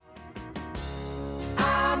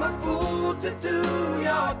I'm a fool to do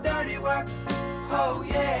your dirty work. Oh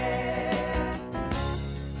yeah.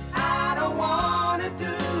 I don't wanna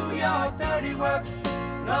do your dirty work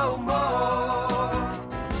no more.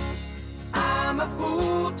 I'm a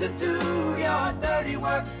fool to do your dirty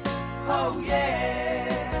work. Oh yeah.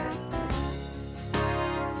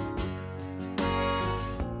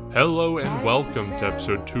 Hello and welcome to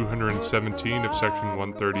episode 217 of Section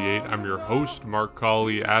 138. I'm your host, Mark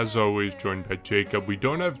Colley, as always, joined by Jacob. We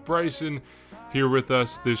don't have Bryson here with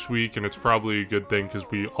us this week, and it's probably a good thing because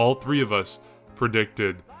all three of us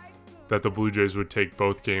predicted that the Blue Jays would take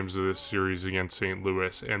both games of this series against St.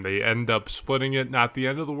 Louis, and they end up splitting it. Not the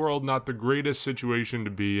end of the world, not the greatest situation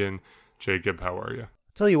to be in. Jacob, how are you?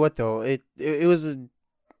 I'll tell you what, though,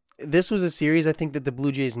 this was a series I think that the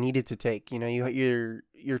Blue Jays needed to take. You know, you're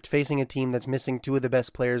facing a team that's missing two of the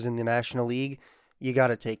best players in the National League. You got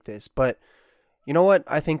to take this. But you know what?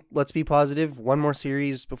 I think let's be positive. One more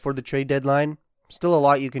series before the trade deadline. Still a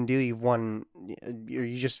lot you can do. You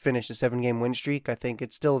just finished a 7-game win streak. I think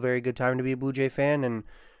it's still a very good time to be a Blue Jay fan. And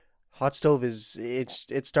hot stove it's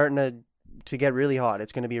starting to get really hot.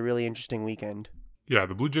 It's going to be a really interesting weekend. Yeah,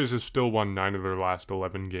 the Blue Jays have still won 9 of their last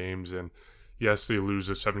 11 games, and yes, they lose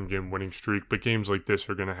a 7-game winning streak, but games like this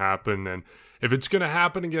are going to happen. And if it's going to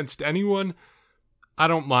happen against anyone, I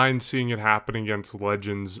don't mind seeing it happen against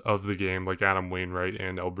legends of the game like Adam Wainwright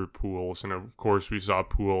and Albert Pujols. And of course, we saw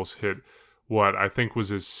Pujols hit what I think was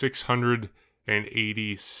his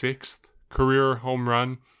 686th career home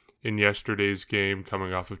run in yesterday's game,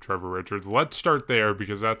 coming off of Trevor Richards. Let's start there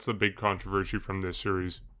because that's the big controversy from this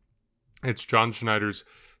series. It's John Schneider's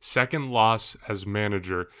second loss as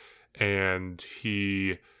manager, and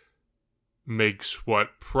he makes what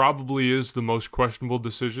probably is the most questionable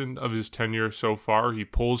decision of his tenure so far. He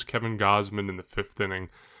pulls Kevin Gausman in the 5th inning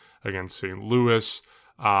against St. Louis.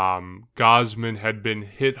 Gausman had been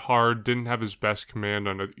hit hard, didn't have his best command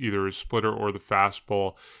on either his splitter or the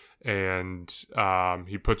fastball, and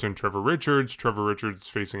he puts in Trevor Richards. Trevor Richards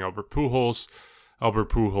facing Albert Pujols. Albert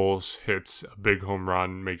Pujols hits a big home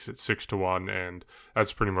run, makes it 6-1, and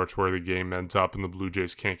that's pretty much where the game ends up, and the Blue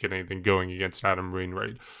Jays can't get anything going against Adam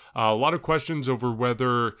Wainwright. A lot of questions over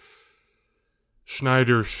whether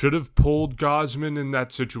Schneider should have pulled Gausman in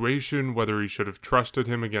that situation, whether he should have trusted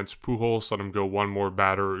him against Pujols, let him go one more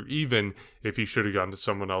batter, or even if he should have gone to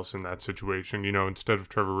someone else in that situation. You know, instead of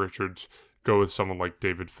Trevor Richards, go with someone like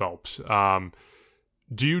David Phelps.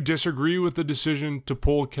 Do you disagree with the decision to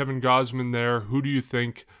pull Kevin Gausman there? Who do you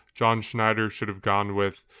think John Schneider should have gone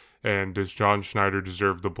with? And does John Schneider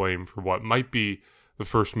deserve the blame for what might be the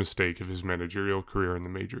first mistake of his managerial career in the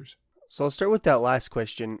majors? So I'll start with that last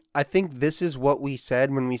question. I think this is what we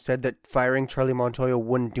said when we said that firing Charlie Montoyo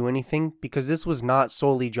wouldn't do anything, because this was not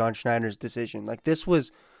solely John Schneider's decision. Like, this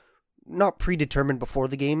was not predetermined before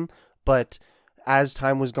the game, but as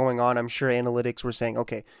time was going on, I'm sure analytics were saying,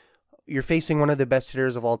 okay, you're facing one of the best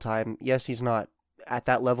hitters of all time. Yes, he's not at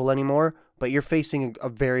that level anymore, but you're facing a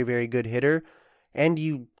very, very good hitter, and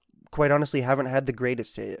you quite honestly haven't had the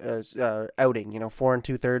greatest outing. You know, 4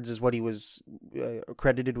 2/3 is what he was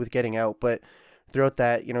credited with getting out, but throughout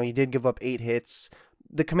that, you know, he did give up 8 hits.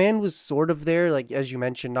 The command was sort of there, like as you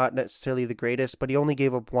mentioned, not necessarily the greatest, but he only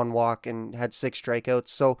gave up 1 walk and had 6 strikeouts,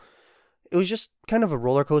 so it was just kind of a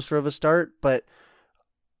roller coaster of a start. But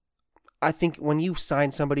I think when you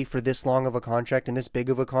sign somebody for this long of a contract and this big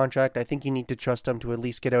of a contract, I think you need to trust them to at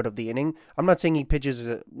least get out of the inning. I'm not saying he pitches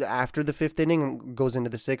after the 5th inning and goes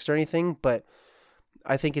into the 6th or anything, but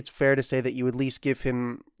I think it's fair to say that you at least give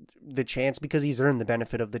him the chance, because he's earned the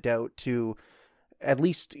benefit of the doubt, to at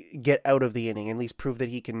least get out of the inning, at least prove that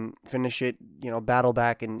he can finish it, you know, battle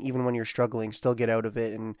back, and even when you're struggling, still get out of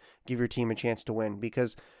it and give your team a chance to win.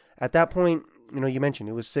 Because at that point, you know, you mentioned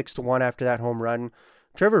it was 6-1 after that home run.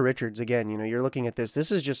 Trevor Richards, again, you know, you're looking at this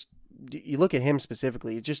is just, you look at him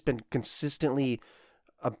specifically, it's just been consistently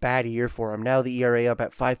a bad year for him. Now the ERA up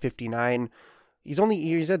at 5.59.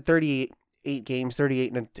 He's had 38 games,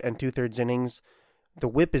 38 and 2/3 innings. The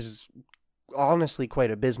whip is honestly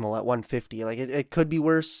quite abysmal at 150. Like, it could be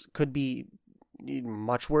worse, could be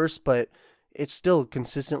much worse, but it's still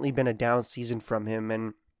consistently been a down season from him,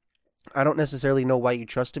 and I don't necessarily know why you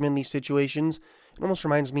trust him in these situations. It almost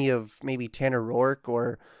reminds me of maybe Tanner Roark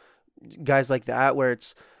or guys like that, where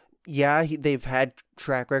it's, yeah, they've had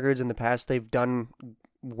track records in the past. They've done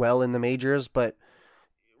well in the majors, but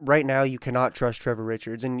right now you cannot trust Trevor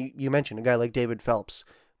Richards. And you mentioned a guy like David Phelps.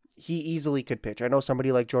 He easily could pitch. I know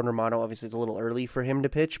somebody like Jordan Romano, obviously it's a little early for him to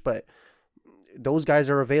pitch, but those guys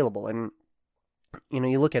are available. And, you know,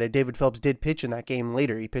 you look at it, David Phelps did pitch in that game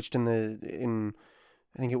later. He pitched in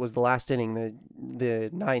I think it was the last inning, the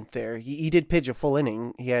ninth there. He did pitch a full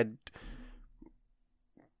inning. He had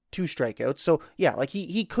 2 strikeouts. So, yeah, like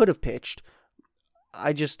he could have pitched.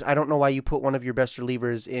 I don't know why you put one of your best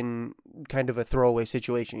relievers in kind of a throwaway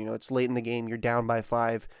situation. You know, it's late in the game. You're down by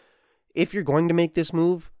 5. If you're going to make this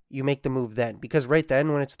move, you make the move then. Because right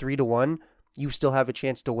then, when it's 3-1, you still have a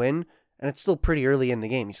chance to win. And it's still pretty early in the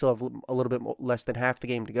game. You still have a little bit less than half the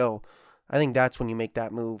game to go. I think that's when you make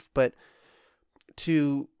that move. But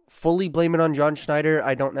to fully blame it on John Schneider,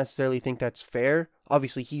 I don't necessarily think that's fair.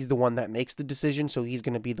 Obviously, he's the one that makes the decision, so he's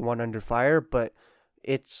going to be the one under fire. But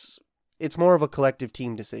it's more of a collective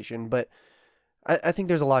team decision. But I think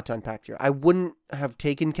there's a lot to unpack here. I wouldn't have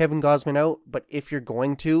taken Kevin Gausman out, but if you're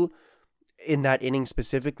going to, in that inning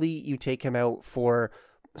specifically, you take him out for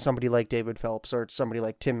somebody like David Phelps or somebody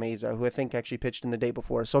like Tim Meza, who I think actually pitched in the day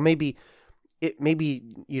before. So maybe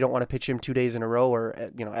you don't want to pitch him 2 days in a row or,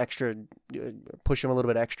 extra, push him a little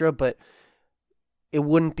bit extra, but it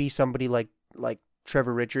wouldn't be somebody like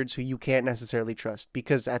Trevor Richards, who you can't necessarily trust,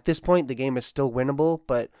 because at this point the game is still winnable,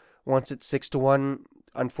 but once it's 6-1,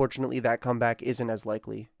 unfortunately that comeback isn't as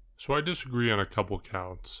likely. So I disagree on a couple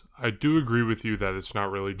counts. I do agree with you that it's not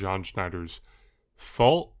really John Schneider's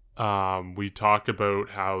fault. We talk about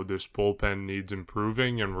how this bullpen needs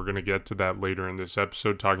improving, and we're going to get to that later in this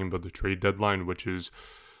episode, talking about the trade deadline, which is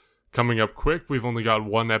coming up quick. We've only got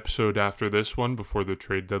one episode after this one before the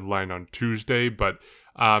trade deadline on Tuesday, but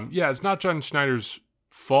it's not John Schneider's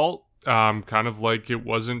fault, kind of like it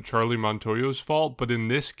wasn't Charlie Montoyo's fault, but in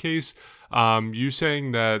this case, you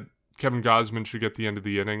saying that Kevin Gausman should get the end of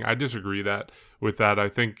the inning, I disagree with that. I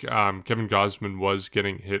think Kevin Gausman was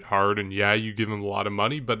getting hit hard, and yeah, you give him a lot of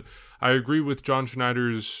money, but I agree with John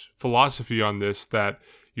Schneider's philosophy on this, that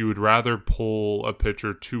you would rather pull a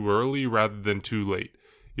pitcher too early rather than too late.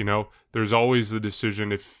 You know, there's always the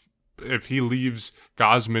decision if he leaves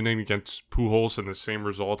Gausman in against Pujols and the same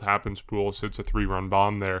result happens, Pujols hits a 3-run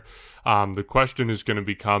bomb there, the question is going to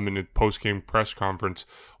become in a post-game press conference,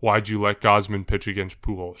 why'd you let Gausman pitch against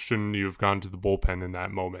Pujols? Shouldn't you have gone to the bullpen in that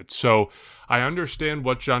moment? So I understand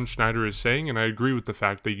what John Schneider is saying, and I agree with the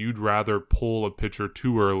fact that you'd rather pull a pitcher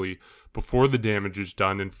too early before the damage is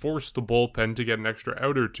done and force the bullpen to get an extra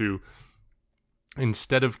out or two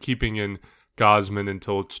instead of keeping in Gausman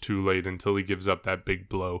until it's too late, until he gives up that big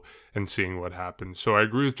blow and seeing what happens. So I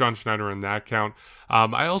agree with John Schneider on that count.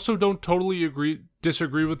 I also don't totally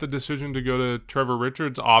disagree with the decision to go to Trevor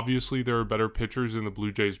Richards. Obviously, there are better pitchers in the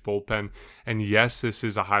Blue Jays bullpen, and yes, this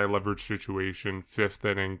is a high leverage situation, 5th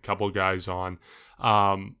inning, couple guys on.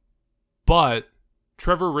 But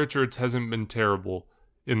Trevor Richards hasn't been terrible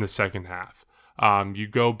in the second half. You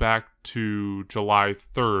go back to July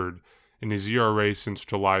 3rd, and his ERA since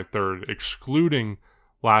July 3rd, excluding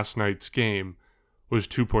last night's game, was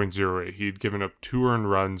 2.08. He had given up 2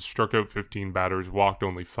 earned runs, struck out 15 batters, walked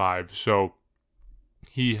only 5. So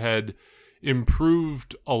he had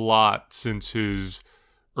improved a lot since his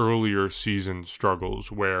earlier season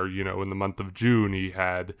struggles, where, in the month of June, he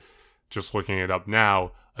had, just looking it up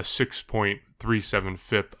now, a 6.37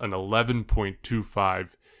 FIP, an 11.25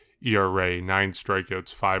 ERA, 9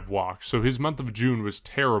 strikeouts, 5 walks. So his month of June was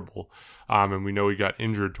terrible, and we know he got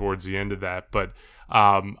injured towards the end of that. But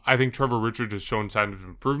I think Trevor Richards has shown signs of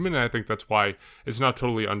improvement, and I think that's why it's not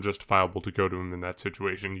totally unjustifiable to go to him in that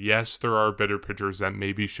situation. Yes, there are better pitchers that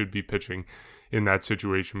maybe should be pitching in that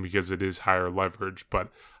situation because it is higher leverage, but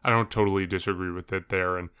I don't totally disagree with it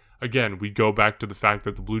there. And again, we go back to the fact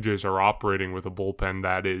that the Blue Jays are operating with a bullpen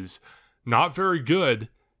that is not very good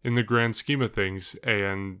in the grand scheme of things,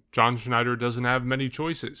 and John Schneider doesn't have many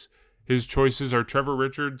choices. His choices are Trevor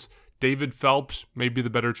Richards, David Phelps, maybe the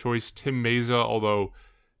better choice, Tim Meza, although,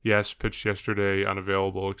 yes, pitched yesterday,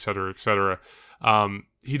 unavailable, etc., etc.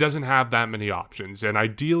 He doesn't have that many options, and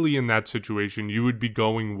ideally in that situation, you would be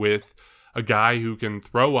going with a guy who can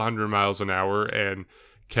throw 100 miles an hour and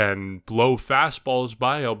can blow fastballs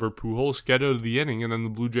by Albert Pujols, get out of the inning, and then the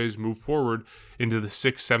Blue Jays move forward into the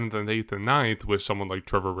 6th, 7th, and 8th, and 9th with someone like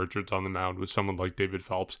Trevor Richards on the mound, with someone like David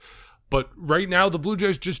Phelps. But right now, the Blue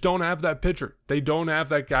Jays just don't have that pitcher. They don't have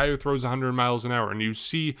that guy who throws 100 miles an hour. And you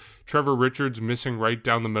see Trevor Richards missing right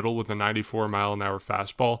down the middle with a 94-mile-an-hour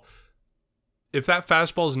fastball. If that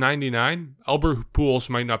fastball is 99, Albert Pujols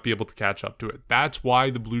might not be able to catch up to it. That's why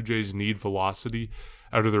the Blue Jays need velocity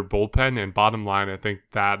out of their bullpen, and bottom line, I think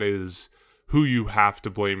that is who you have to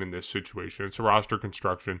blame in this situation. It's a roster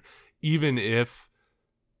construction, even if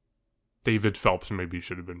David Phelps maybe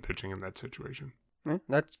should have been pitching in that situation.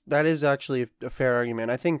 That is actually a fair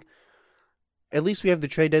argument. I think at least we have the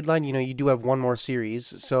trade deadline. You do have one more series,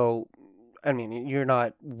 so I mean, you're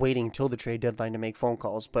not waiting till the trade deadline to make phone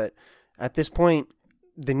calls, but at this point,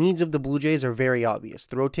 the needs of the Blue Jays are very obvious.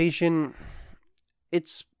 The rotation,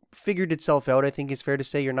 it's figured itself out. I think it's fair to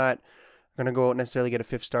say you're not going to go out and necessarily get a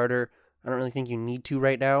fifth starter. I don't really think you need to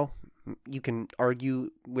right now. You can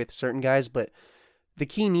argue with certain guys, but the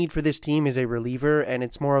key need for this team is a reliever, and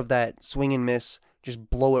it's more of that swing and miss, just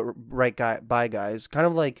blow it right by guys. Kind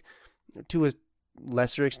of like, to a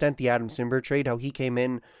lesser extent, the Adam Simber trade, how he came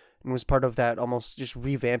in and was part of that almost just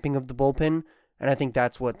revamping of the bullpen. And I think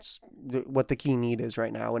that's what the key need is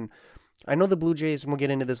right now. And I know the Blue Jays, and we'll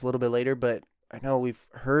get into this a little bit later, but I know we've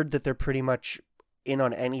heard that they're pretty much in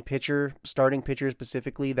on any pitcher, starting pitcher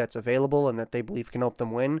specifically, that's available and that they believe can help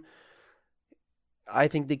them win. I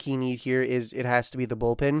think the key need here is it has to be the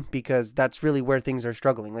bullpen, because that's really where things are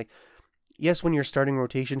struggling. Like, yes, when your starting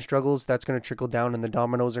rotation struggles, that's going to trickle down and the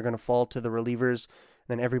dominoes are going to fall to the relievers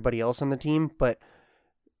and then everybody else on the team. But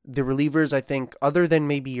the relievers, I think, other than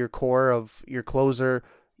maybe your core of your closer,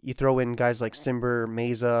 you throw in guys like Simber,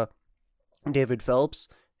 Meza, David Phelps,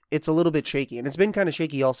 it's a little bit shaky. And it's been kind of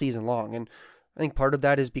shaky all season long. And I think part of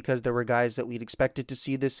that is because there were guys that we'd expected to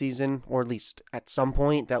see this season, or at least at some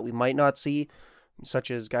point that we might not see, such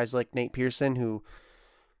as guys like Nate Pearson, who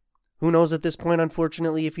knows at this point,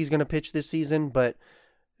 unfortunately, if he's going to pitch this season. But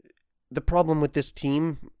the problem with this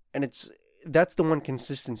team, and that's the one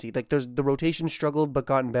consistency. Like, the rotation struggled but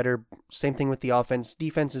gotten better. Same thing with the offense.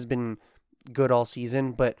 Defense has been good all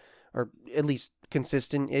season, or at least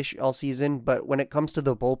consistent-ish all season. But when it comes to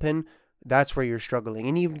the bullpen, that's where you're struggling.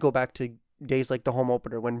 And even go back to days like the home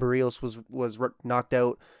opener when Barrios was knocked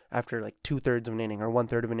out after like 2/3 of an inning or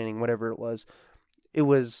 1/3 of an inning, whatever it was. It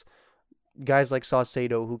was guys like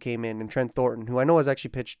Saucedo who came in, and Trent Thornton, who I know has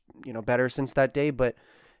actually pitched, better since that day, but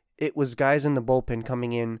it was guys in the bullpen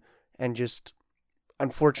coming in and just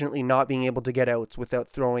unfortunately not being able to get outs without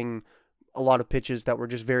throwing a lot of pitches that were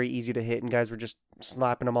just very easy to hit, and guys were just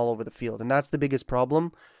slapping them all over the field. And that's the biggest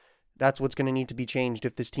problem. That's what's going to need to be changed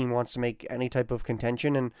if this team wants to make any type of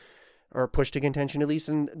contention or push to contention at least.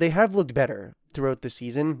 And they have looked better throughout the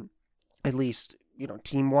season, at least,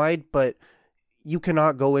 team-wide, but you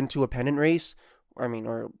cannot go into a pennant race.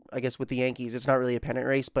 Or I guess with the Yankees, it's not really a pennant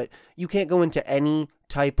race, but you can't go into any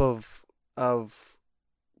type of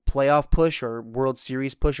playoff push or World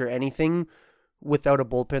Series push or anything without a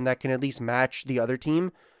bullpen that can at least match the other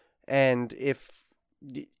team. And if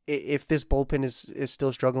this bullpen is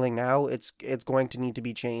still struggling now, it's going to need to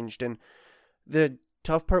be changed. And the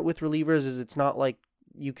tough part with relievers is it's not like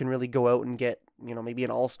you can really go out and get, maybe an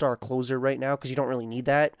all-star closer right now, because you don't really need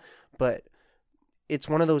that. But it's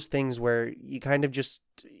one of those things where you kind of just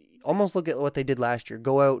almost look at what they did last year.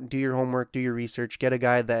 Go out and do your homework, do your research, get a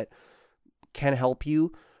guy that can help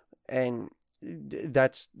you. And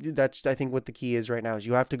that's I think what the key is right now, is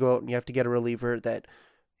you have to go out and you have to get a reliever that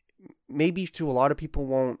maybe to a lot of people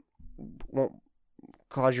won't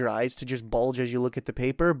cause your eyes to just bulge as you look at the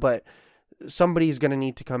paper, but somebody's going to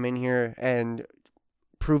need to come in here and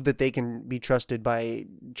prove that they can be trusted by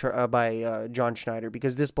John Schneider,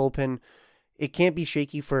 because this bullpen, it can't be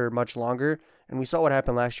shaky for much longer. And we saw what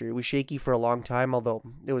happened last year. It was shaky for a long time, although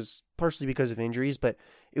it was partially because of injuries, but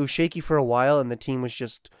it was shaky for a while, and the team was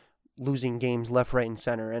just losing games left, right, and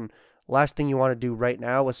center. And last thing you want to do right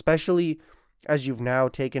now, especially as you've now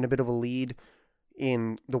taken a bit of a lead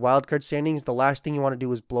in the wildcard standings, the last thing you want to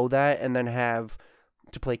do is blow that and then have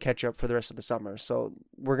to play catch up for the rest of the summer. So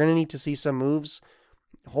we're going to need to see some moves.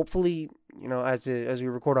 Hopefully, as we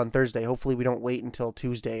record on Thursday, hopefully we don't wait until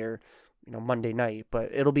Tuesday or Monday night,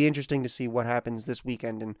 but it'll be interesting to see what happens this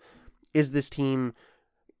weekend. And is this team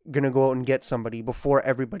going to go out and get somebody before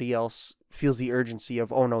everybody else feels the urgency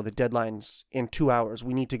of, oh no, the deadline's in 2 hours,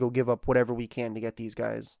 we need to go give up whatever we can to get these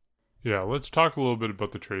guys? Yeah, let's talk a little bit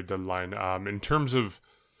about the trade deadline. In terms of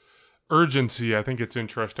urgency, I think it's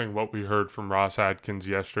interesting what we heard from Ross Atkins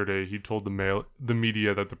yesterday. He told the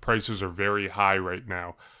media that the prices are very high right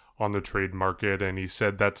now on the trade market, and he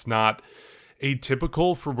said that's not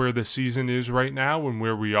atypical for where the season is right now and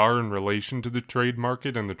where we are in relation to the trade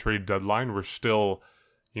market and the trade deadline. We're still,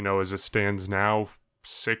 as it stands now,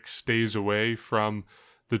 6 days away from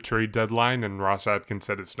the trade deadline, and Ross Atkins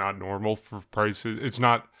said it's not normal for prices. It's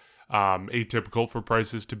not atypical for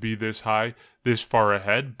prices to be this high, this far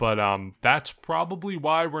ahead, but that's probably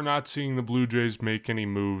why we're not seeing the Blue Jays make any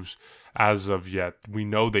moves as of yet. We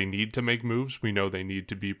know they need to make moves. We know they need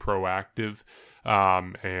to be proactive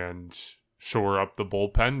and shore up the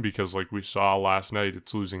bullpen, because like we saw last night,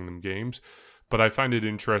 it's losing them games. But I find it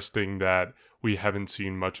interesting that we haven't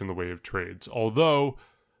seen much in the way of trades. Although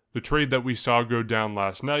the trade that we saw go down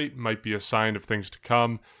last night might be a sign of things to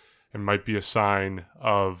come, and might be a sign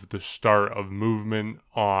of the start of movement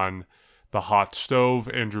on the hot stove,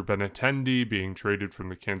 Andrew Benintendi, being traded from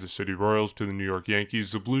the Kansas City Royals to the New York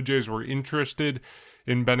Yankees. The Blue Jays were interested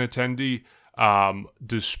in Benintendi.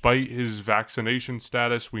 Despite his vaccination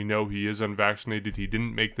status, we know he is unvaccinated. He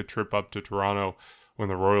didn't make the trip up to Toronto when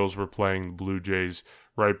the Royals were playing the Blue Jays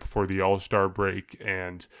right before the All-Star break.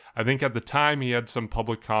 And I think at the time he had some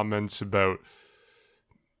public comments about,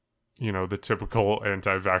 the typical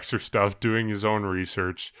anti-vaxxer stuff, doing his own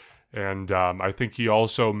research. And I think he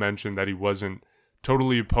also mentioned that he wasn't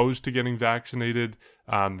totally opposed to getting vaccinated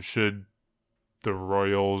should the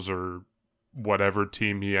Royals or whatever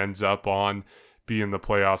team he ends up on be in the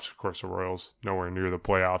playoffs. Of course, the Royals nowhere near the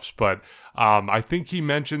playoffs, but I think he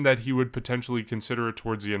mentioned that he would potentially consider it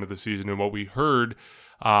towards the end of the season. And what we heard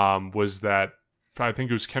was that, I think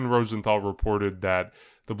it was Ken Rosenthal reported that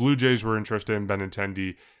the Blue Jays were interested in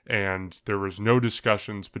Benintendi, and there was no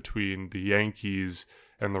discussions between the Yankees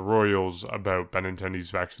and the Royals about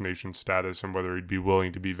Benintendi's vaccination status and whether he'd be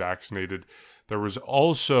willing to be vaccinated. There was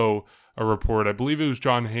also a report, I believe it was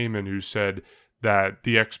John Heyman, who said that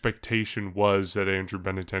the expectation was that Andrew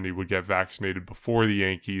Benintendi would get vaccinated before the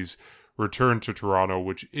Yankees returned to Toronto,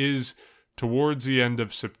 which is towards the end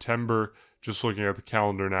of September. Just looking at the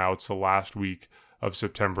calendar now, it's the last week of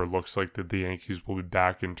September. Looks like that the Yankees will be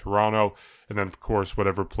back in Toronto. And then, of course,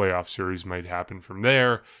 whatever playoff series might happen from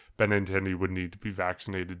there, Benintendi would need to be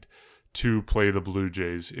vaccinated to play the Blue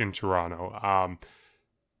Jays in Toronto.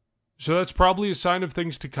 So that's probably a sign of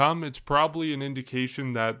things to come. It's probably an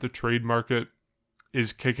indication that the trade market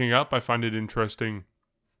is kicking up. I find it interesting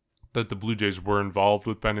that the Blue Jays were involved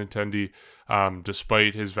with Benintendi.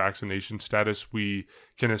 Despite his vaccination status, we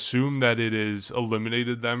can assume that it has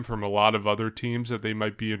eliminated them from a lot of other teams that they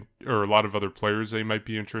might be in, or a lot of other players they might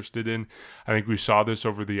be interested in. I think we saw this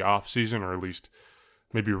over the offseason, or at least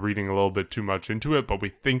maybe reading a little bit too much into it, but we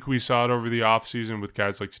think we saw it over the offseason with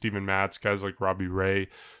guys like Steven Matz, guys like Robbie Ray,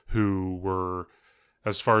 who were,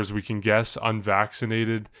 as far as we can guess,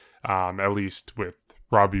 unvaccinated. At least with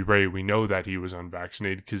Robbie Ray, we know that he was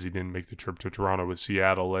unvaccinated because he didn't make the trip to Toronto with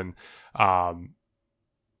Seattle, and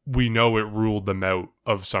we know it ruled them out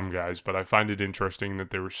of some guys, but I find it interesting that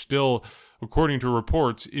they were still, according to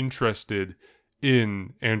reports, interested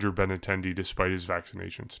in Andrew Benintendi despite his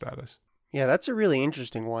vaccination status. Yeah, that's a really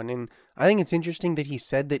interesting one, and I think it's interesting that he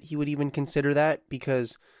said that he would even consider that,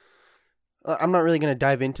 because I'm not really going to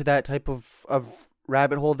dive into that type of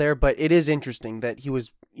rabbit hole there, but it is interesting that he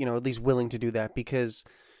was, at least willing to do that, because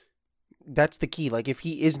that's the key. Like, if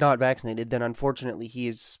he is not vaccinated, then unfortunately he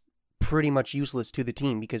is pretty much useless to the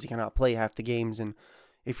team because he cannot play half the games, and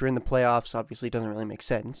if you're in the playoffs, obviously it doesn't really make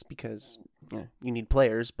sense because you need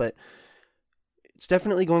players, but it's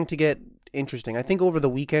definitely going to get interesting. I think over the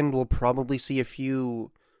weekend we'll probably see a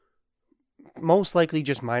few, most likely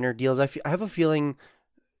just minor deals. I have a feeling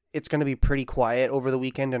it's going to be pretty quiet over the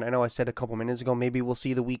weekend, and I know I said a couple minutes ago maybe we'll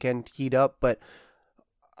see the weekend heat up, but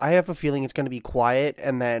I have a feeling it's going to be quiet,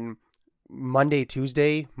 and then Monday,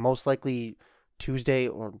 Tuesday, most likely Tuesday,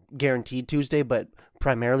 or guaranteed Tuesday, but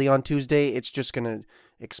primarily on Tuesday, it's just going to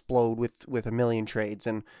explode with a million trades.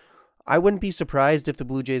 And I wouldn't be surprised if the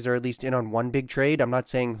Blue Jays are at least in on one big trade. I'm not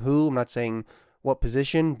saying who, I'm not saying what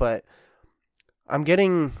position, but I'm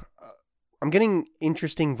getting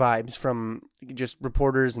interesting vibes from just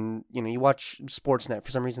reporters, and you watch Sportsnet. For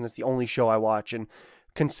some reason, that's the only show I watch, and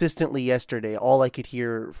consistently yesterday, all I could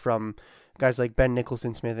hear from guys like Ben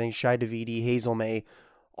Nicholson-Smith and Shai Davidi, Hazel May,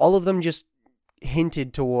 all of them just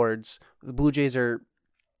hinted towards the Blue Jays are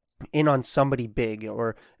in on somebody big,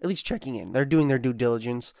 or at least checking in. They're doing their due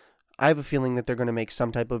diligence. I have a feeling that they're going to make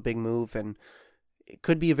some type of big move, and it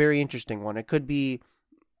could be a very interesting one. It could be,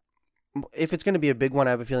 if it's going to be a big one,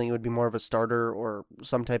 I have a feeling it would be more of a starter or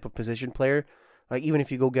some type of position player. Like, even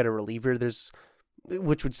if you go get a reliever,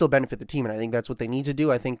 which would still benefit the team, and I think that's what they need to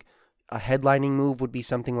do. I think a headlining move would be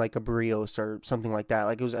something like a Barrios or something like that,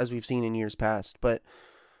 like it was, as we've seen in years past. But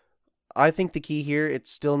I think the key here, it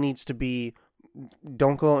still needs to be,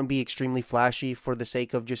 don't go out and be extremely flashy for the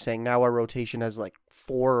sake of just saying now our rotation has like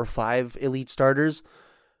 4 or 5 elite starters.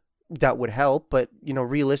 That would help, but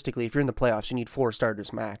realistically, if you're in the playoffs, you need 4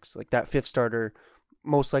 starters max. Like, that 5th starter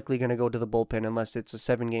most likely going to go to the bullpen unless it's a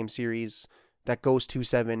 7-game series that goes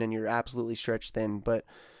 2-7 and you're absolutely stretched thin. But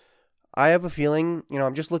I have a feeling,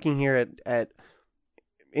 I'm just looking here at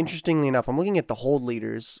interestingly enough, I'm looking at the hold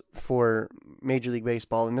leaders for Major League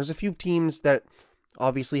Baseball, and there's a few teams that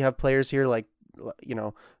obviously have players here, like,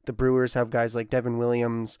 the Brewers have guys like Devin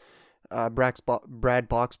Williams, Brad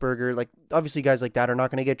Boxberger. Like, obviously guys like that are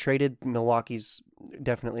not going to get traded. Milwaukee's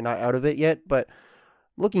definitely not out of it yet, but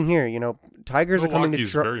looking here, Tigers are coming to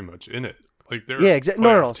Milwaukee's very much in it. Like, they're exactly.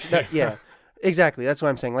 No. Exactly. That's what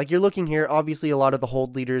I'm saying. Like, you're looking here, obviously a lot of the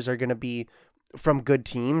hold leaders are going to be from good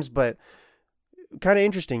teams, but kind of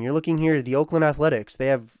interesting. You're looking here, the Oakland Athletics. They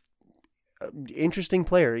have interesting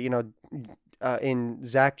player, in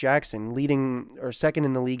Zach Jackson, leading or second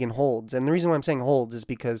in the league in holds. And the reason why I'm saying holds is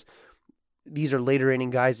because these are later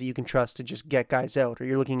inning guys that you can trust to just get guys out. Or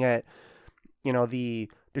you're looking at, the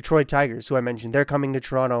Detroit Tigers, who I mentioned. They're coming to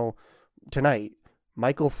Toronto tonight.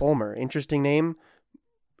 Michael Fulmer, interesting name,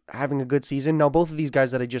 having a good season. Now, both of these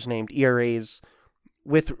guys that I just named, ERAs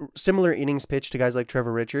with similar innings pitched to guys like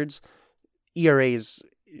Trevor Richards, ERAs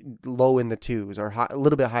low in the twos or high, a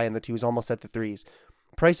little bit high in the twos, almost at the threes.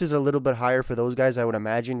 Prices are a little bit higher for those guys, I would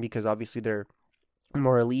imagine, because obviously they're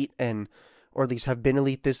more elite or at least have been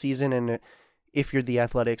elite this season. And if you're the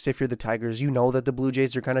Athletics, if you're the Tigers, you know that the Blue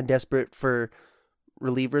Jays are kind of desperate for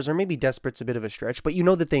relievers, or maybe desperate's a bit of a stretch, but you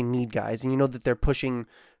know that they need guys and you know that they're pushing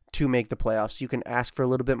to make the playoffs. You can ask for a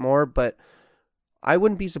little bit more, but I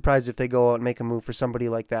wouldn't be surprised if they go out and make a move for somebody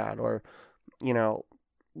like that, or,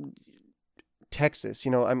 Texas,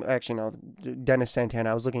 I'm actually no, Dennis Santana.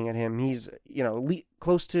 I was looking at him. He's,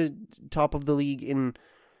 close to top of the league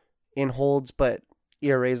in holds, but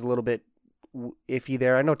ERA is a little bit iffy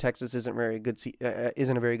there. I know Texas isn't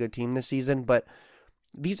isn't a very good team this season, but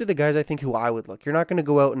these are the guys I think who I would look. You're not going to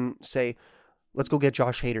go out and say, let's go get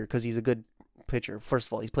Josh Hader because he's a good pitcher. First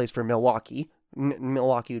of all, he plays for Milwaukee.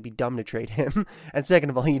 Milwaukee would be dumb to trade him. And second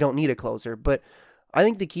of all, you don't need a closer. But I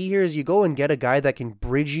think the key here is you go and get a guy that can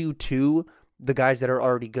bridge you to the guys that are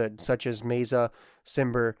already good, such as Meza,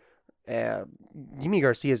 Simber. Yimi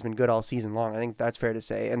Garcia has been good all season long. I think that's fair to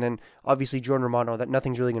say. And then obviously Jordan Romano, that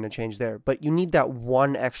nothing's really going to change there. But you need that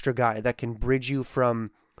one extra guy that can bridge you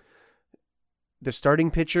from the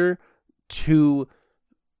starting pitcher to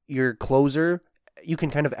your closer. You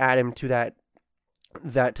can kind of add him to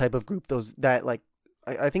that type of group.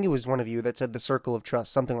 I think it was one of you that said the circle of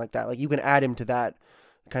trust, something like that. Like, you can add him to that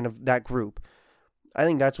kind of that group. I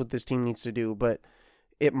think that's what this team needs to do, but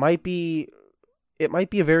it might be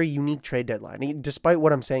a very unique trade deadline. Despite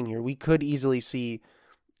what I'm saying here, we could easily see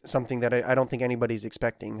something that I don't think anybody's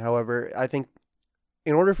expecting. However, I think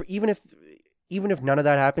in order for even if none of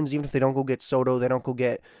that happens, even if they don't go get Soto, they don't go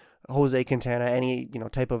get Jose Quintana, any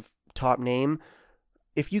type of top name,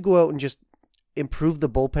 if you go out and just improve the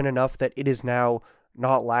bullpen enough that it is now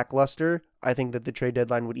not lackluster, I think that the trade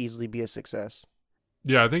deadline would easily be a success.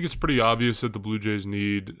 Yeah, I think it's pretty obvious that the Blue Jays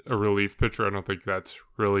need a relief pitcher. I don't think that's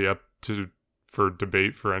really up for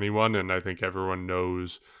debate for anyone, and I think everyone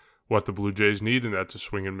knows what the Blue Jays need, and that's a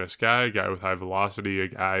swing and miss guy, a guy with high velocity, a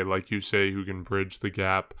guy, like you say, who can bridge the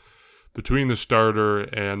gap between the starter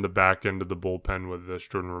and the back end of the bullpen, whether that's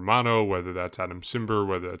Jordan Romano, whether that's Adam Simber,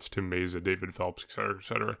 whether that's Tim Meza, David Phelps, et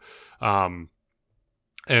cetera.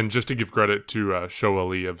 And just to give credit to Show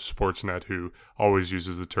Ali of Sportsnet, who always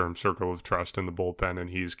uses the term circle of trust in the bullpen,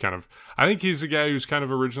 and I think he's the guy who's kind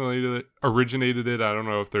of originated it. I don't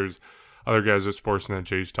know if there's other guys at Sportsnet,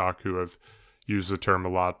 Jays Talk, who have used the term a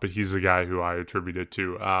lot, but he's the guy who I attribute it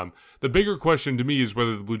to. The bigger question to me is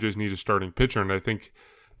whether the Blue Jays need a starting pitcher, and I think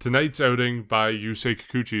tonight's outing by Yusei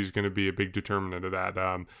Kikuchi is going to be a big determinant of that.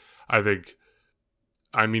 Whether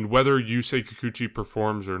Yusei Kikuchi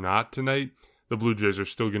performs or not tonight, the Blue Jays are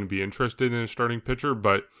still going to be interested in a starting pitcher,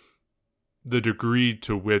 but the degree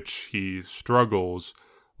to which he struggles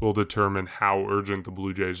will determine how urgent the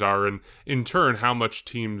Blue Jays are, and in turn, how much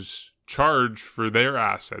teams charge for their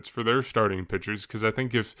assets, for their starting pitchers. Because I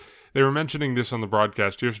think if they were mentioning this on the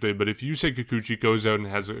broadcast yesterday, but if Yusei Kikuchi goes out and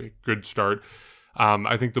has a good start,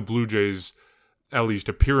 I think the Blue Jays, at least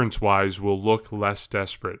appearance-wise, will look less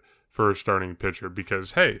desperate for a starting pitcher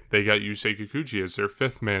because, hey, they got Yusei Kikuchi as their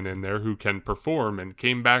fifth man in there who can perform and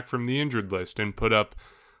came back from the injured list and put up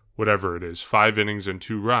whatever it is, 5 innings and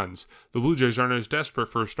 2 runs. The Blue Jays aren't as desperate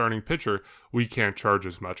for a starting pitcher. We can't charge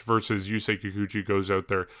as much versus Yusei Kikuchi goes out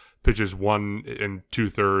there, pitches 1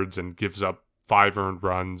 2/3 and gives up 5 earned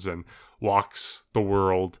runs and walks the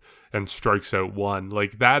world and strikes out 1.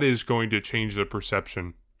 Like, that is going to change the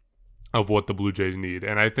perception of what the Blue Jays need.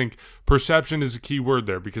 And I think perception is a key word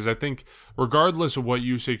there because I think regardless of what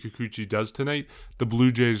Yusei Kikuchi does tonight, the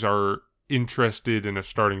Blue Jays are interested in a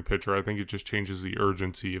starting pitcher. I think it just changes the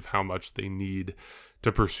urgency of how much they need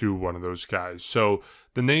to pursue one of those guys. So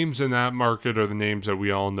the names in that market are the names that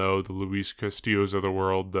we all know, the Luis Castillos of the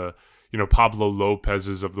world, the Pablo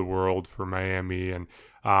Lopez's of the world for Miami. And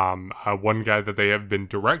one guy that they have been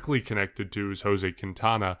directly connected to is Jose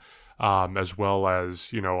Quintana, as well as,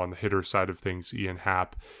 on the hitter side of things, Ian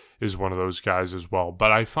Happ is one of those guys as well.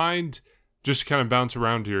 But I find, just to kind of bounce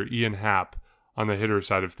around here, Ian Happ on the hitter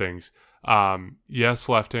side of things, yes,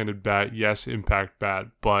 left-handed bat, yes, impact bat,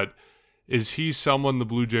 but Is he someone the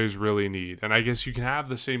Blue Jays really need? And I guess you can have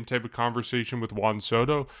the same type of conversation with Juan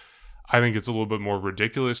Soto. I think it's a little bit more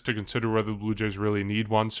ridiculous to consider whether the Blue Jays really need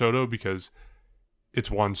Juan Soto because it's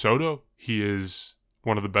Juan Soto. He is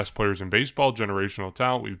one of the best players in baseball, generational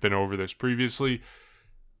talent. We've been over this previously.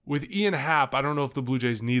 With Ian Happ, I don't know if the Blue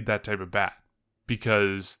Jays need that type of bat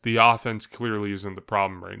because the offense clearly isn't the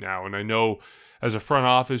problem right now. And I know as a front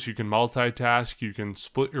office, you can multitask, you can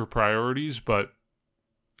split your priorities, but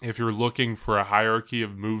if you're looking for a hierarchy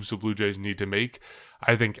of moves the Blue Jays need to make,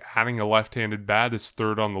 I think adding a left-handed bat is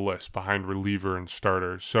third on the list behind reliever and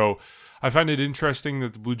starter. So I find it interesting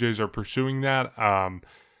that the Blue Jays are pursuing that.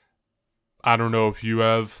 I don't know if you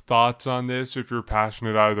have thoughts on this, if you're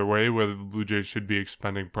passionate either way, whether the Blue Jays should be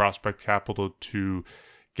expending prospect capital to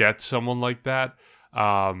get someone like that.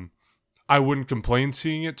 I wouldn't complain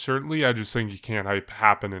seeing it, certainly. I just think it can't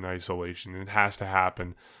happen in isolation. It has to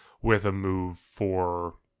happen with a move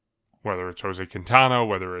for whether it's Jose Quintana,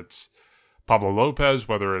 whether it's Pablo Lopez,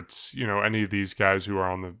 whether it's, any of these guys who are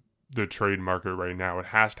on the trade market right now. It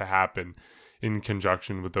has to happen in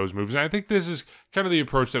conjunction with those moves. And I think this is kind of the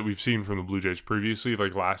approach that we've seen from the Blue Jays previously.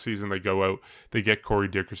 Like last season, they go out, they get Corey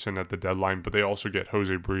Dickerson at the deadline, but they also get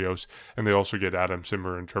Jose Brios, and they also get Adam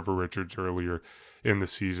Simmer and Trevor Richards earlier in the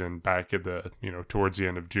season, back at the, towards the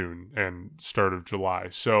end of June and start of July.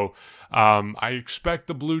 So I expect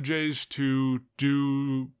the Blue Jays to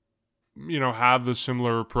do, have a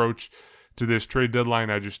similar approach to this trade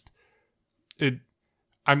deadline.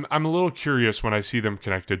 I'm a little curious when I see them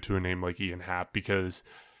connected to a name like Ian Happ because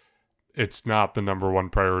it's not the number one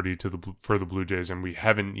priority for the Blue Jays, and we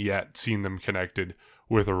haven't yet seen them connected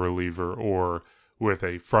with a reliever or with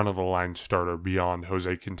a front of the line starter beyond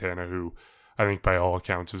Jose Quintana, who I think by all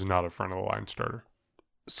accounts is not a front of the line starter.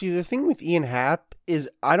 See, the thing with Ian Happ is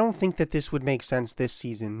I don't think that this would make sense this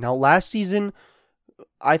season. Now,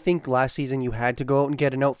 I think last season you had to go out and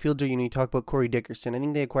get an outfielder. You talk about Corey Dickerson. I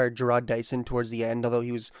think they acquired Gerard Dyson towards the end, although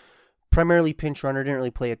he was primarily pinch runner, didn't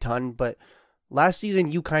really play a ton. But last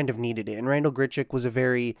season you kind of needed it. And Randal Grichuk was a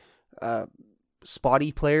very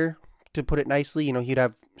spotty player, to put it nicely. He'd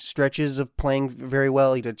have stretches of playing very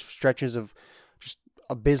well. He'd have stretches of just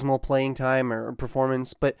abysmal playing time or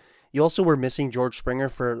performance. But you also were missing George Springer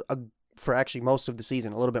for actually most of the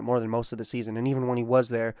season, a little bit more than most of the season. And even when he was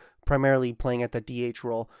there, primarily playing at the DH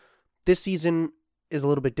role. This season is a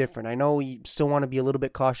little bit different. I know you still want to be a little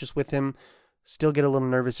bit cautious with him, still get a little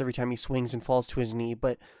nervous every time he swings and falls to his knee,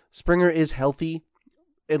 but Springer is healthy,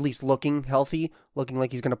 at least looking healthy, looking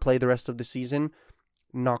like he's going to play the rest of the season.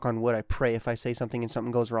 Knock on wood, I pray if I say something and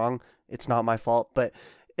something goes wrong, it's not my fault, but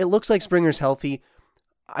it looks like Springer's healthy.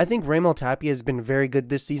 I think Raimel Tapia has been very good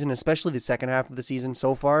this season, especially the second half of the season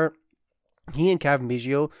so far. He and Cavan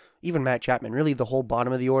Biggio, even Matt Chapman, really the whole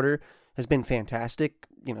bottom of the order has been fantastic,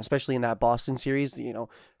 especially in that Boston series. How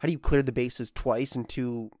do you clear the bases twice in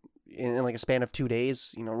like a span of 2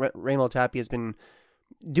 days? Raimel Tapia has been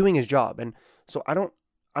doing his job. And so I don't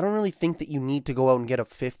really think that you need to go out and get a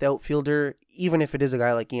fifth outfielder, even if it is a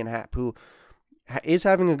guy like Ian Happ, who is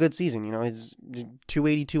having a good season. His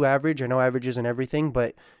 282 average. I know average isn't everything,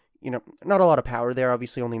 but, not a lot of power there.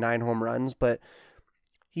 Obviously only 9 home runs, but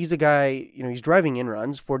he's a guy, he's driving in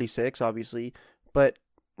runs, 46, obviously,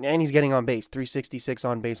 and he's getting on base, 366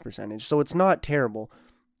 on base percentage. So it's not terrible.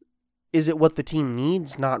 Is it what the team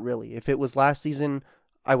needs? Not really. If it was last season,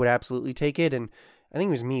 I would absolutely take it. And I think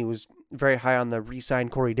it was me who was very high on the re-sign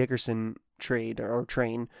Corey Dickerson trade or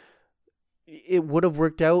train. It would have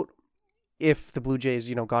worked out if the Blue Jays,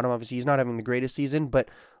 got him. Obviously, he's not having the greatest season, but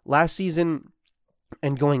last season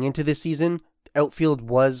and going into this season, outfield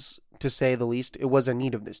was, to say the least, it was a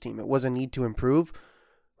need of this team. It was a need to improve.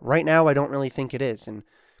 Right now, I don't really think it is. And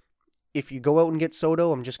if you go out and get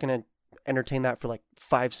Soto, I'm just going to entertain that for like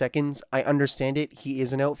 5 seconds. I understand it. He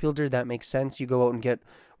is an outfielder. That makes sense. You go out and get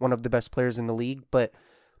one of the best players in the league. But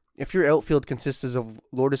if your outfield consists of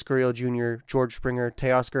Lourdes Gurriel Jr., George Springer,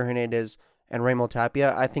 Teoscar Hernandez, and Raimel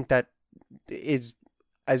Tapia, I think that is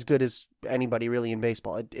as good as anybody really in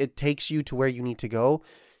baseball. It takes you to where you need to go.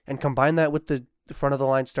 And combine that with the front of the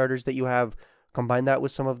line starters that you have, combine that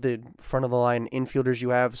with some of the front of the line infielders you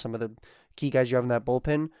have, some of the key guys you have in that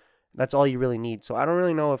bullpen, that's all you really need. So I don't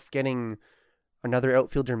really know if getting another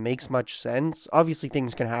outfielder makes much sense. Obviously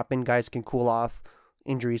things can happen, guys can cool off,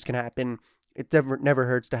 injuries can happen. It never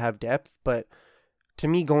hurts to have depth, but to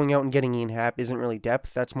me going out and getting Ian Happ isn't really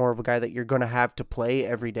depth. That's more of a guy that you're going to have to play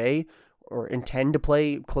every day or intend to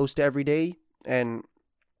play close to every day. And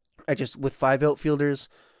with 5 outfielders,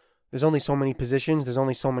 there's only so many positions. There's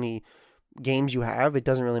only so many games you have. It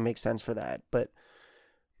doesn't really make sense for that. But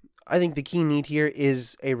I think the key need here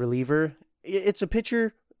is a reliever. It's a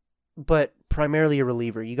pitcher but primarily a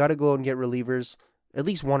reliever. You got to go and get relievers, at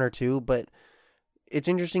least one or two, but it's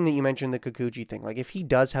interesting that you mentioned the Kikuchi thing. Like, if he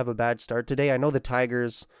does have a bad start today, I know the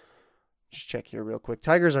Tigers, just check here real quick.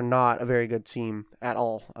 Tigers are not a very good team at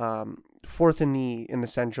all. Fourth in the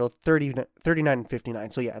Central, 39 and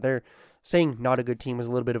 59. So yeah, they're saying not a good team was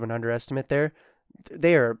a little bit of an underestimate there.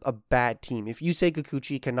 They are a bad team. If Yusei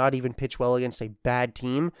Kikuchi cannot even pitch well against a bad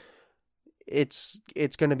team, it's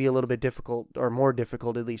going to be a little bit difficult, or more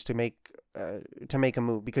difficult at least, to make a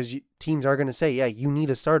move, because teams are going to say, yeah, you need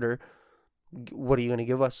a starter. What are you going to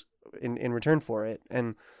give us in return for it?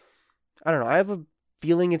 And I don't know. I have a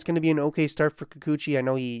feeling it's going to be an okay start for Kikuchi. I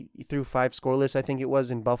know he threw 5 scoreless, I think it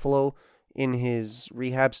was, in Buffalo in his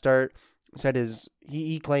rehab start. Said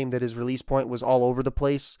he claimed that his release point was all over the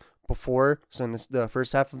place before. So in the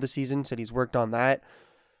first half of the season, said he's worked on that.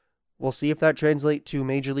 We'll see if that translates to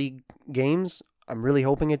major league games. I'm really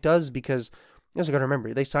hoping it does, because you also got to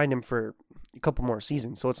remember, they signed him for a couple more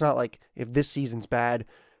seasons. So it's not like if this season's bad,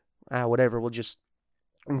 whatever, we'll just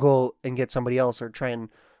go and get somebody else or try and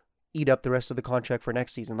eat up the rest of the contract for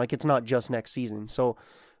next season. Like, it's not just next season. So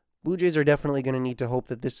Blue Jays are definitely going to need to hope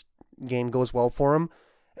that this game goes well for him.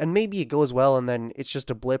 And maybe it goes well and then it's just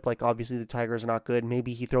a blip. Like, obviously the Tigers are not good.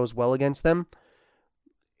 Maybe he throws well against them.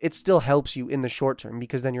 It still helps you in the short term,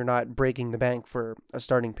 because then you're not breaking the bank for a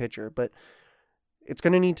starting pitcher. But it's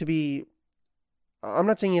going to need to be, I'm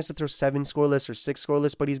not saying he has to throw 7 scoreless or 6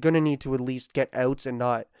 scoreless, but he's going to need to at least get outs and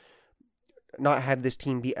not have this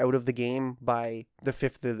team be out of the game by the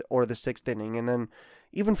 5th or the 6th inning. And then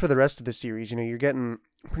even for the rest of the series, you're getting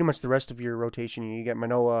pretty much the rest of your rotation. You get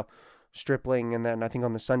Manoah, Stripling, and then I think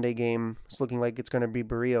on the Sunday game, it's looking like it's going to be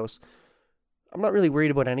Barrios. I'm not really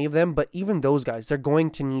worried about any of them, but even those guys, they're going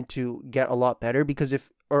to need to get a lot better, because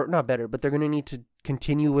not better, but they're going to need to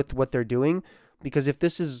continue with what they're doing, because if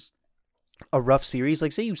this is a rough series,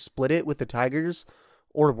 like say you split it with the Tigers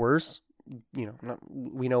or worse,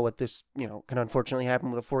 we know what this, can unfortunately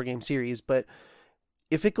happen with a 4-game series, but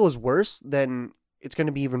if it goes worse, then it's going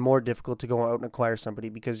to be even more difficult to go out and acquire somebody,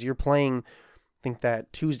 because you're playing, I think,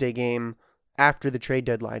 that Tuesday game after the trade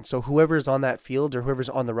deadline. So whoever's on that field, or whoever's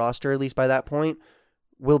on the roster, at least by that point,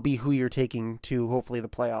 will be who you're taking to hopefully the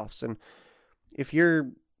playoffs. And if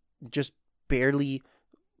you're just barely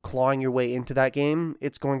clawing your way into that game,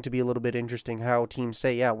 it's going to be a little bit interesting how teams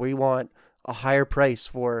say, yeah, we want a higher price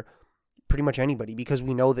for pretty much anybody, because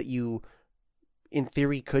we know that you in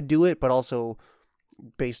theory could do it, but also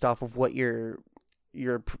based off of what your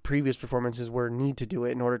previous performances were, need to do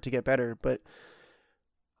it in order to get better. But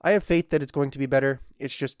I have faith that it's going to be better.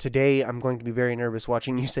 It's just today I'm going to be very nervous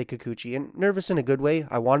watching Yusei Kikuchi, and nervous in a good way.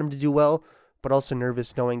 I want him to do well, but also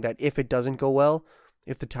nervous knowing that if it doesn't go well,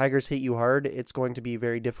 if the Tigers hit you hard, it's going to be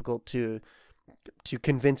very difficult to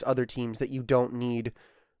convince other teams that you don't need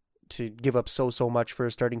to give up so much for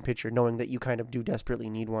a starting pitcher, knowing that you kind of do desperately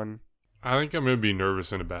need one. I think I'm going to be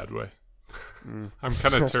nervous in a bad way. I'm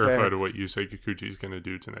kind of terrified of what Yusei Kikuchi is going to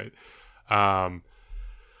do tonight.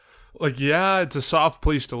 It's a soft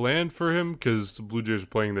place to land for him, because the Blue Jays are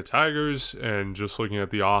playing the Tigers, and just looking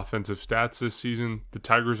at the offensive stats this season, the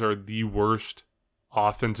Tigers are the worst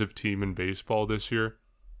offensive team in baseball this year.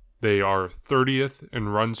 They are 30th in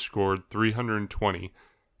runs scored, 320.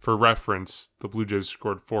 For reference, the Blue Jays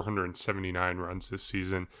scored 479 runs this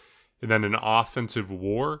season. And then in offensive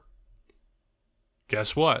WAR,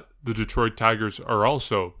 guess what? The Detroit Tigers are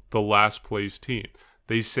also the last place team.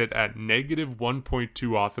 They sit at negative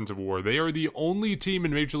 1.2 offensive WAR. They are the only team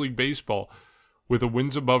in Major League Baseball with a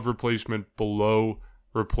wins above replacement below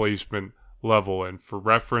replacement level. And for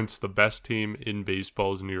reference, the best team in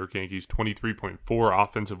baseball is the New York Yankees, 23.4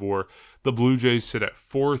 offensive WAR. The Blue Jays sit at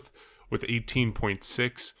 4th with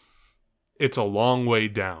 18.6. It's a long way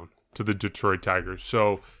down to the Detroit Tigers.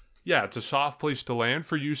 So, yeah, it's a soft place to land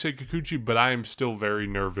for Yusei Kikuchi, but I am still very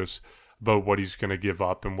nervous about what he's going to give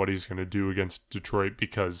up and what he's going to do against Detroit,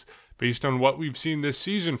 because based on what we've seen this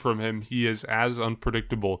season from him, he is as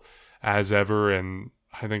unpredictable as ever, and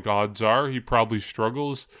I think odds are he probably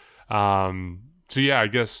struggles. So yeah, I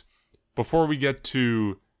guess before we get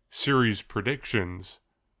to series predictions,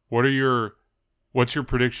 what's your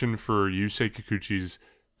prediction for Yusei Kikuchi's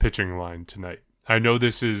pitching line tonight? I know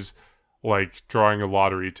this is like drawing a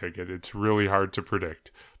lottery ticket. It's really hard to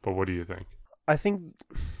predict, but what do you think? I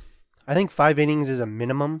think 5 innings is a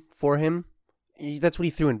minimum for him. That's what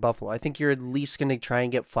he threw in Buffalo. I think you're at least going to try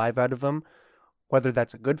and get 5 out of him. Whether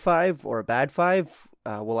that's a good 5 or a bad 5,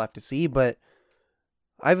 we'll have to see. But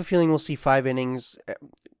I have a feeling we'll see 5 innings.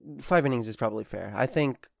 5 innings is probably fair. I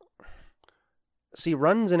think,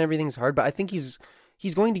 runs and everything's hard, but I think he's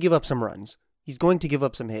going to give up some runs. He's going to give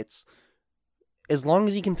up some hits. as long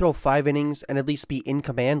as he can throw 5 innings and at least be in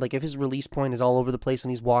command, like if his release point is all over the place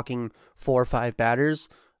and he's walking 4 or 5 batters,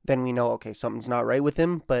 then we know, okay, something's not right with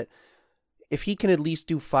him. But if he can at least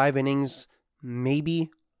do 5 innings, maybe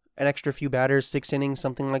an extra few batters, 6 innings,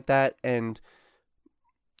 something like that, and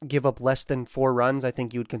give up less than 4 runs, I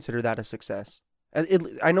think you would consider that a success.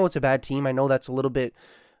 I know it's a bad team. I know that's a little bit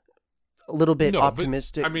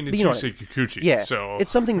optimistic. But, I mean, it's Yusei Kikuchi. Yeah, so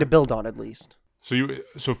it's something to build on at least.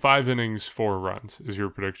 So 5 innings, 4 runs is your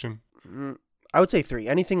prediction? I would say 3.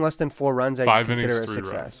 Anything less than 4 runs, I consider innings, a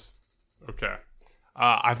success. Runs. Okay.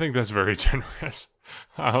 I think that's very generous.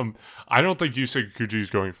 I don't think Yusei Kikuchi is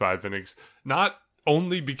going 5 innings. Not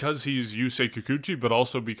only because he's Yusei Kikuchi, but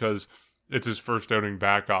also because it's his first outing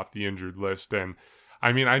back off the injured list. And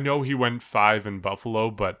I mean, I know he went 5 in Buffalo,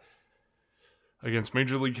 but against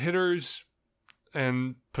major league hitters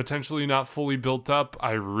and potentially not fully built up,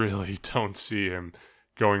 I really don't see him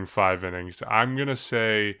going 5 innings. I'm going to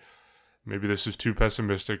say, maybe this is too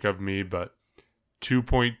pessimistic of me, but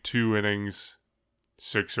 2.2 innings,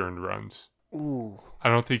 6 earned runs. Ooh. I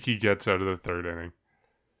don't think he gets out of the 3rd inning,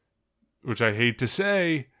 which I hate to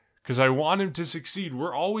say because I want him to succeed.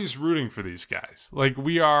 We're always rooting for these guys. Like,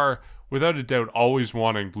 we are, without a doubt, always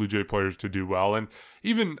wanting Blue Jay players to do well. And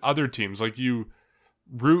even other teams, like, you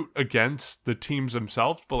root against the teams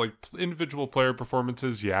themselves, but like individual player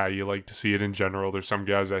performances, yeah, you like to see it in general. There's some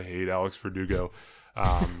guys I hate. Alex Verdugo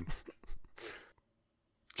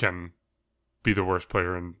can be the worst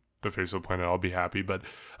player in the face of the planet. I'll be happy. But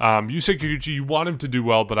Yusei Kikuchi, you want him to do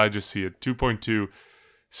well, but I just see it. 2.2,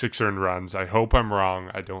 6 earned runs. I hope I'm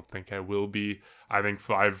wrong. I don't think I will be. I think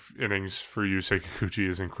 5 innings for Yusei Kikuchi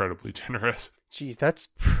is incredibly generous. Jeez,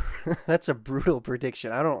 that's a brutal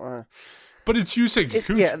prediction. I don't. But it's Yusei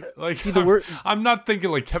Kikuchi. Yeah, like, see, I'm not thinking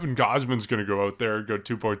like Kevin Gausman's going to go out there and go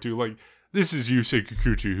 2.2. Like, this is Yusei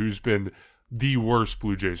Kikuchi, who's been the worst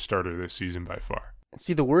Blue Jays starter this season by far.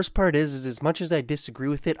 See, the worst part is as much as I disagree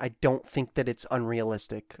with it, I don't think that it's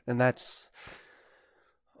unrealistic, and that's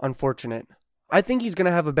unfortunate. I think he's going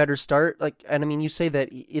to have a better start. And I mean, you say that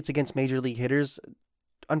it's against major league hitters.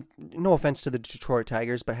 No offense to the Detroit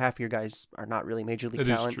Tigers, but half your guys are not really major league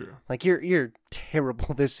talent. It is true. Like, you're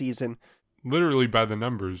terrible this season. Literally by the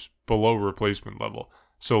numbers, below replacement level.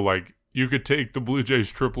 So, like, you could take the Blue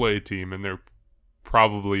Jays AAA team, and they're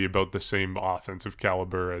probably about the same offensive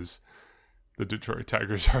caliber as the Detroit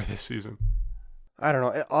Tigers are this season. I don't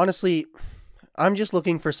know. Honestly, I'm just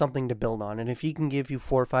looking for something to build on. And if he can give you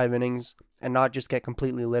 4 or 5 innings and not just get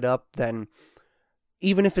completely lit up, then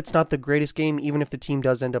even if it's not the greatest game, even if the team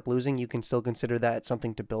does end up losing, you can still consider that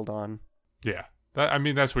something to build on. Yeah.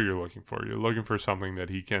 That's what you're looking for. You're looking for something that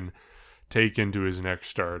he can take into his next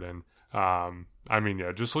start. And,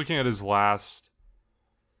 just looking at his last,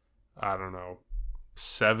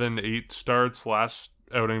 7, 8 starts, last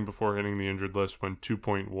outing before hitting the injured list, went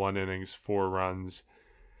 2.1 innings, 4 runs.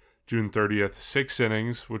 June 30th, 6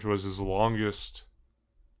 innings, which was his longest,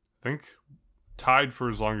 I think, tied for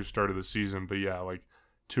his longest start of the season. But yeah, like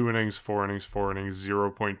 2 innings, 4 innings, 4 innings,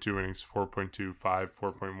 0.2 innings, 4.2, 5,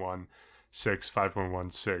 4.1, 6,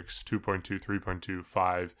 5.1, 6, 2.2, 3.2,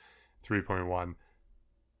 5, 3.1.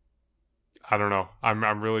 I don't know.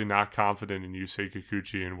 I'm really not confident in Yusei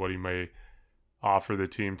Kikuchi and what he may offer the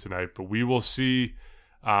team tonight, but we will see.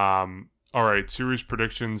 All right, series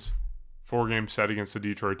predictions. 4-game set against the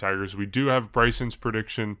Detroit Tigers. We do have Bryson's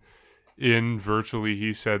prediction in virtually.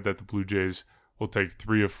 He said that the Blue Jays will take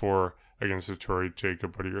 3 of 4 against Detroit.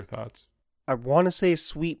 Jacob, what are your thoughts? I want to say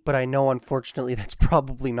sweep, but I know unfortunately that's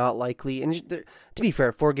probably not likely. And to be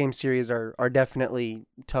fair, 4-game series are definitely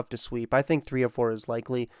tough to sweep. I think 3 of 4 is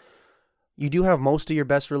likely. You do have most of your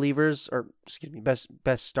best relievers,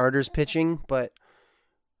 best starters pitching, but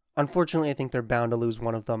unfortunately I think they're bound to lose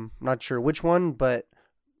one of them. Not sure which one, but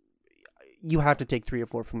you have to take 3 or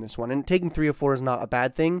 4 from this one. And taking 3 or 4 is not a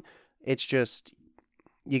bad thing. It's just,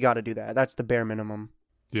 you got to do that. That's the bare minimum.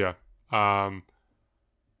 Yeah. I'm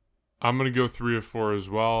going to go 3 of 4 as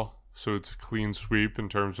well. So it's a clean sweep in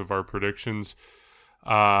terms of our predictions.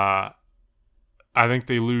 I think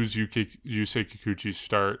they lose Yusei Kikuchi's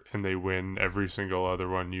start and they win every single other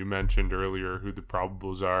one. You mentioned earlier who the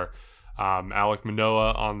probables are. Alek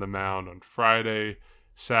Manoah on the mound on Friday.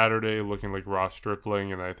 Saturday, looking like Ross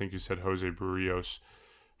Stripling, and I think you said Jose Barrios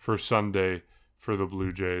for Sunday for the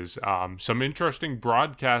Blue Jays. Some interesting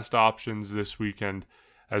broadcast options this weekend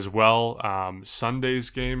as well. Sunday's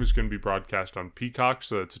game is going to be broadcast on Peacock,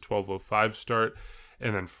 so that's a 12:05 start.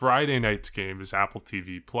 And then Friday night's game is Apple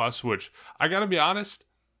TV Plus, which I got to be honest,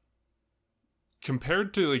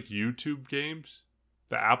 compared to like YouTube games,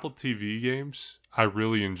 the Apple TV games I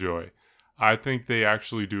really enjoy. I think they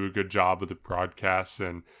actually do a good job of the broadcasts,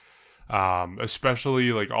 and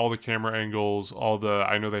especially like all the camera angles,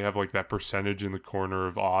 I know they have like that percentage in the corner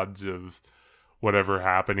of odds of whatever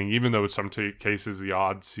happening, even though in some cases the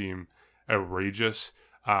odds seem outrageous.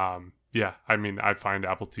 Yeah, I mean, I find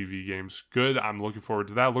Apple TV games good. I'm looking forward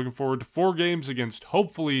to that. Looking forward to 4 games against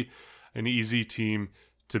hopefully an easy team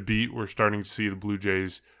to beat. We're starting to see the Blue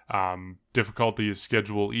Jays difficulty is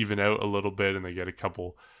schedule even out a little bit, and they get a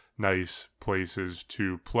couple nice places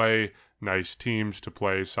to play, nice teams to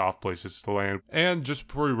play, soft places to land. And just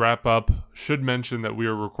before we wrap up, should mention that we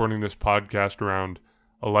are recording this podcast around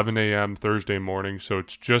 11 a.m. Thursday morning, so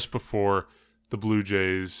it's just before the Blue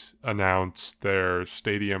Jays announced their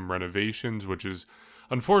stadium renovations, which is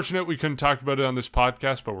unfortunate. We couldn't talk about it on this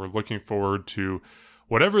podcast, but we're looking forward to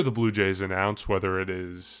whatever the Blue Jays announce, whether it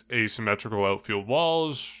is asymmetrical outfield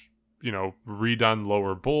walls, redone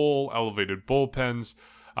lower bowl, elevated bullpens.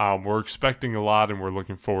 We're expecting a lot, and we're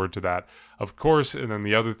looking forward to that, of course. And then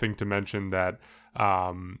the other thing to mention that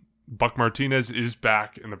Buck Martinez is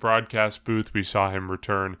back in the broadcast booth. We saw him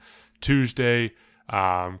return Tuesday.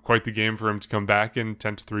 Quite the game for him to come back in.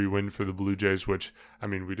 10-3 win for the Blue Jays, which, I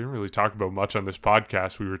mean, we didn't really talk about much on this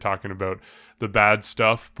podcast. We were talking about the bad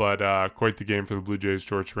stuff, but quite the game for the Blue Jays.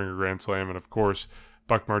 George Springer grand slam, and of course,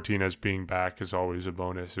 Buck Martinez being back is always a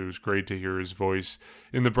bonus. It was great to hear his voice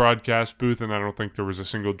in the broadcast booth, and I don't think there was a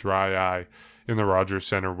single dry eye in the Rogers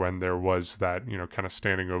Center when there was that, kind of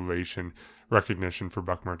standing ovation recognition for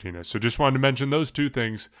Buck Martinez. So just wanted to mention those 2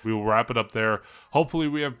 things. We will wrap it up there. Hopefully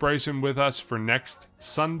we have Bryson with us for next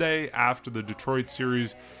Sunday after the Detroit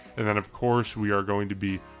series. And then, of course, we are going to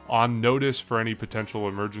be on notice for any potential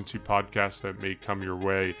emergency podcasts that may come your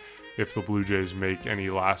way if the Blue Jays make any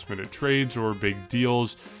last-minute trades or big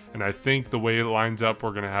deals. And I think the way it lines up,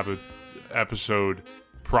 we're going to have an episode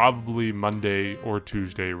probably Monday or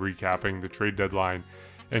Tuesday recapping the trade deadline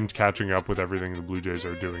and catching up with everything the Blue Jays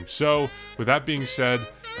are doing. So, with that being said,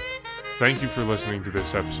 thank you for listening to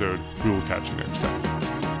this episode. We will catch you next time.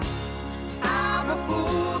 I'm a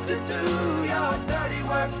fool to do your dirty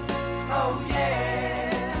work. Oh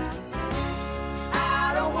yeah.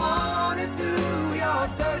 I don't want to do your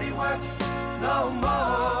dirty work no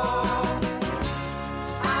more.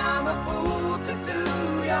 I'm a fool to do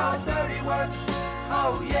your dirty work.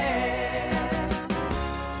 Oh yeah.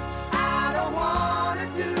 I don't want to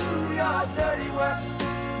do your dirty work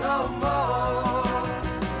no more.